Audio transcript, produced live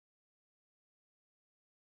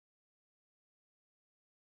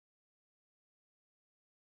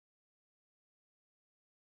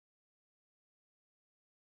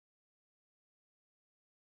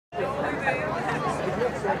If you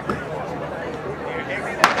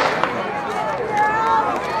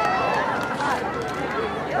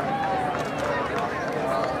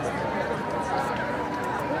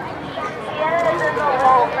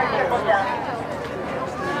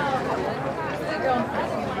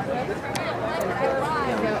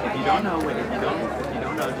don't know,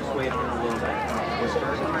 just wait a little bit.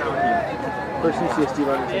 First you see a Steve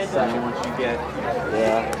Rogers And then once you get,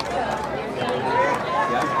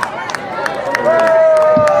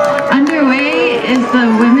 Underway is the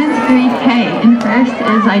women's 3K, and first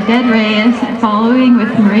is Aided Reyes, following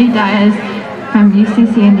with Marie Diaz from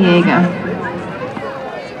UC San Diego.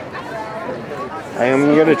 I'm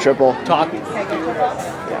gonna get a triple. talk.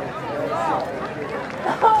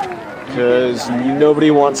 Because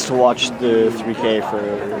nobody wants to watch the 3K for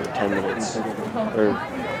 10 minutes.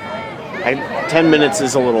 10 minutes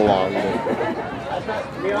is a little long.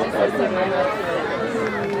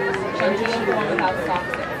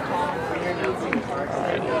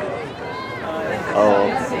 Oh.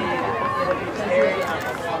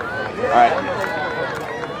 Alright.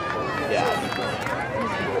 Yeah.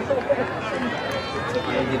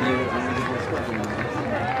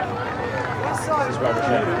 This is Robert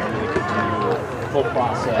Shedd. Full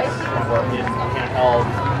process in handheld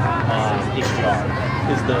HDR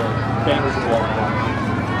is the banners of wall.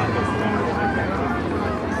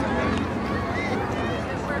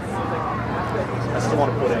 I still want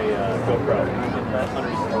to put a GoPro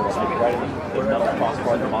underneath the like right in the metal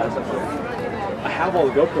crossbar at the bottom. I have all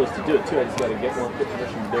the GoPros to do it too. I just got to get one good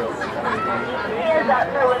permission to do it.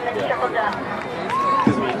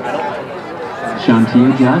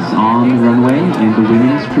 Shantia Gus on the runway in the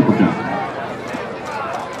women's triple jump.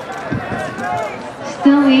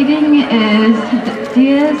 Still leading is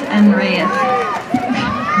Diaz and Reyes.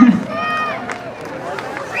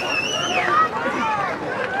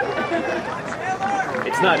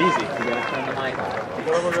 It's not easy. You gotta turn the mic on.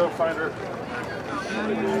 We'll go find her.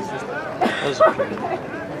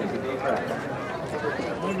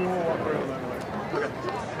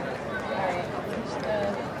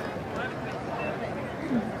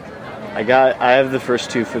 I have the first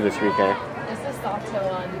two for the 3K. Is this Sato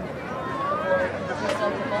on the board?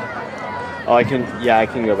 Oh, I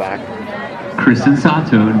can go back. Kristen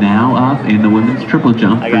Sato now up in the women's triple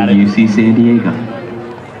jump I for got it. UC San Diego.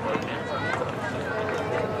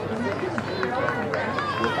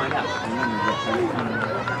 We'll find out.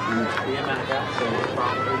 So it's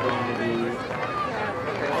probably going to be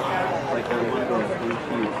like the one going through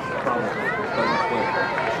huge, probably.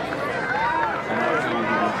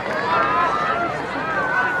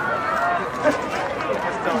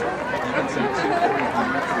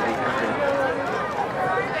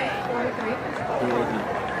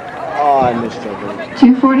 Oh, I missed it.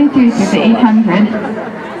 2:43 through the 800.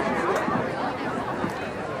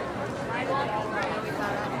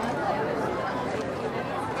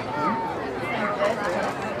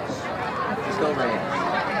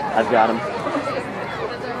 I've got him.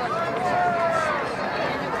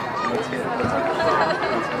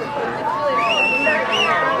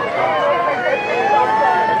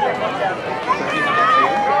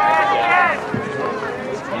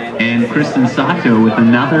 And Kristen Sato with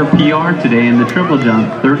another PR today in the triple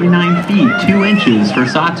jump, 39 feet, 2 inches for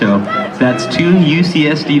Sato. That's 2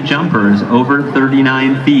 UCSD jumpers over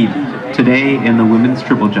 39 feet today in the women's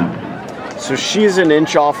triple jump. So she's an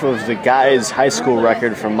inch off of the guy's high school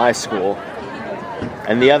record from my school.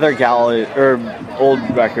 And the other gal, old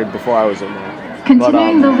record before I was in there.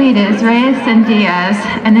 Continuing the lead is Reyes and Diaz,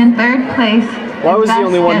 and in third place, Well, I was the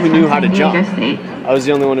only one who knew how to jump. State. I was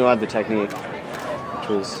the only one who had the technique, which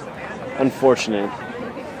was unfortunate,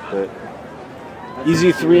 but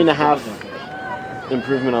easy 3.5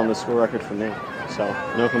 improvement on the school record for me. So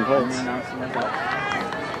no complaints.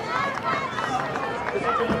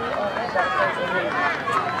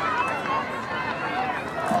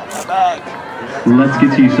 Let's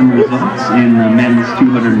get you some results in the men's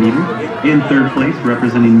 200 meter. In third place,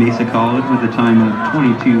 representing Mesa College with a time of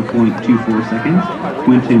 22.24 seconds,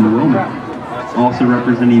 Quentin Wilmer. Also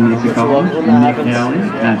representing Mesa College, Nick Daly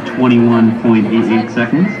at 21.88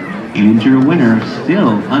 seconds. And your winner,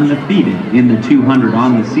 still undefeated in the 200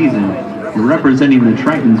 on the season, representing the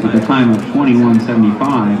Tritons with a time of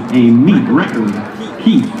 21.75, a meet record,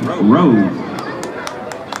 Keith Rose.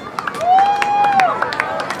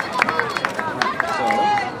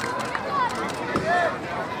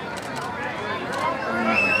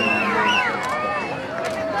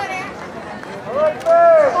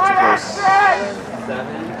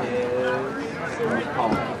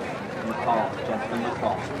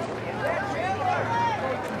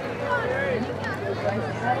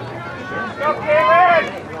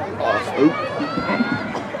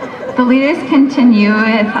 The leaders continue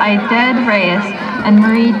with Aided Reyes and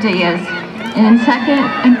Marie Diaz. In second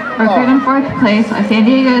and or third and fourth place are San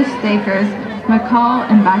Diego Stakers, McCall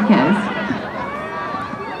and Vasquez.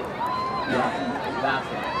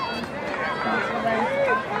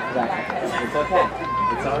 It's okay.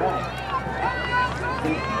 It's all right.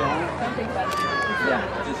 Yeah,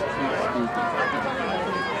 just keep speaking.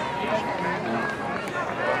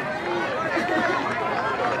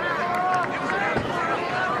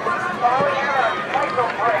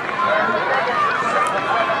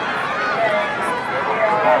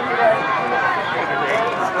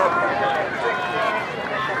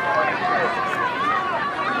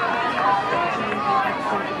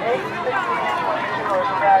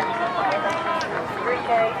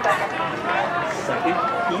 Second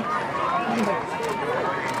heat?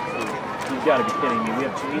 You've got to be kidding me. We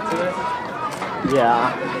have 2 heats of this? Yeah.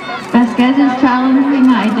 Vasquez is challenging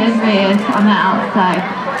Aided Reyes on the outside.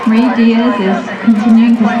 Marie Diaz is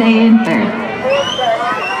continuing to stay in third.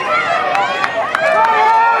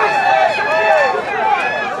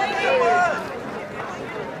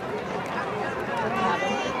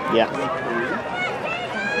 Yeah.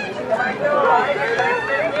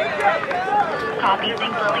 Copy,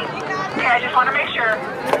 thanks, Lily. Okay, I just want to make sure.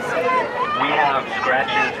 We have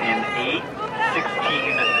scratches in 8,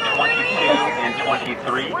 16, 22, and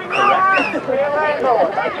 23, correct?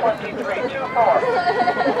 23, 24.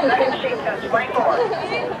 Second sheet says 24.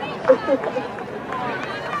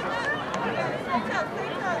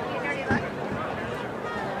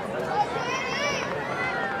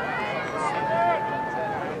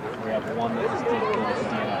 We have one that just did go to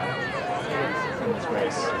DNI in this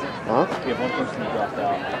race. Huh? We have one person that dropped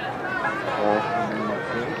out.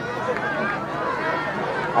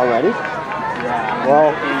 Already? Yeah. Well,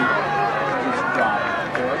 8 just dropped.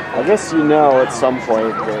 I guess you know at some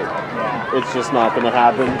point that Yeah. it's just not going to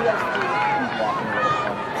happen. He's walking away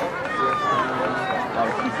from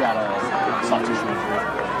he's got a soft tissue injury.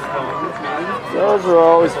 Those are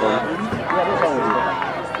always fun. Yeah, there's always one.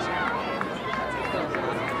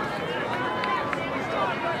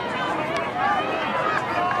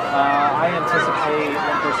 I anticipate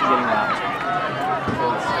one person getting that. So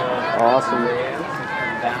it's Awesome.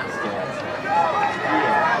 Vasquez.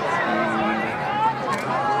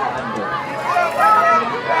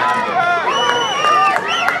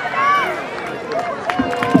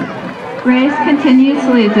 Reyes continues to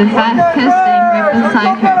lead with Vasquez staying right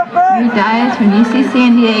beside her. Marie Diaz from UC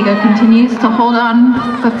San Diego continues to hold on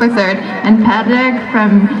for third, and Patrick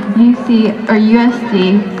from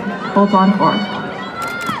USD holds on fourth.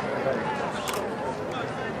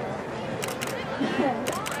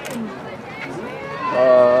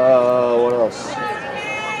 What else?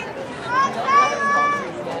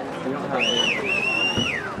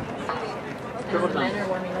 Men are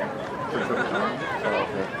warming up.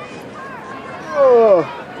 Oh.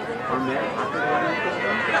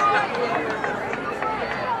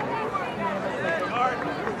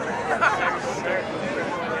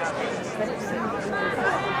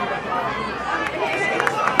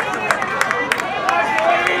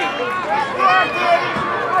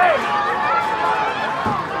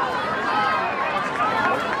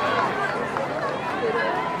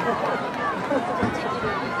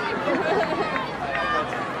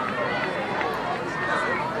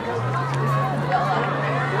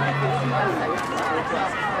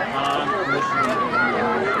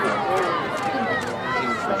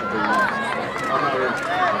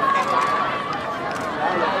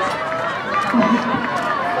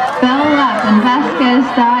 Bell left and Vasquez,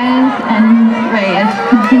 Diaz, and Reyes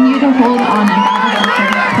continue to hold on and battle for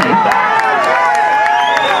first place.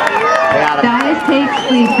 Diaz takes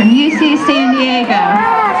lead from UC San Diego.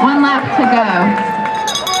 1 lap to go.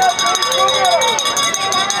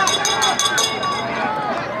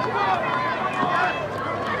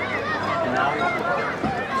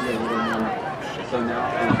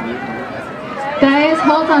 Diaz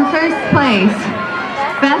holds on first place.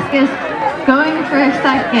 Vasquez going for a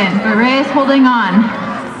second, but Reyes holding on.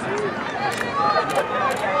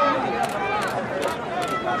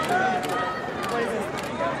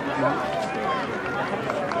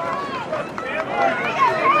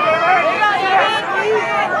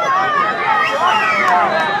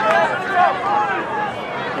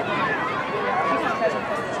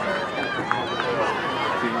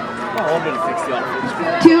 Oh, 160 on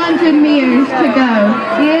 200 meters to go.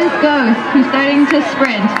 Diaz goes, who's starting to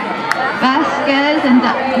sprint. Vasquez and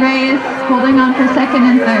Reyes holding on for second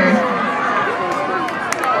and third.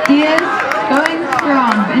 Diaz going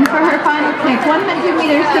strong, in for her final kick. 100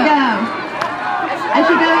 meters to go. as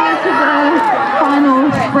you're going into the final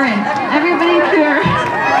sprint. Everybody cheer.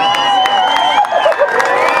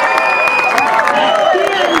 He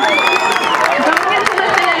is going into the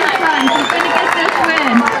finish line. He's going to get this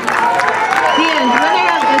win. He is winner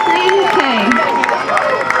of the 3K.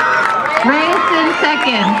 Reyes in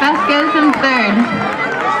second. Vasquez in third.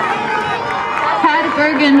 Pat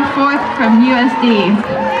Bergen fourth from USD.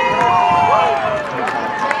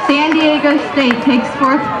 San Diego State takes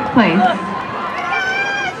fourth place.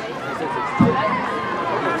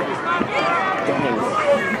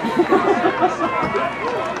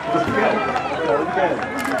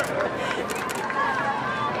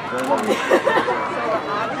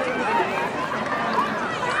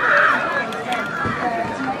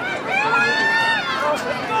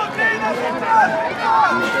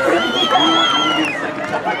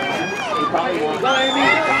 He probably wants to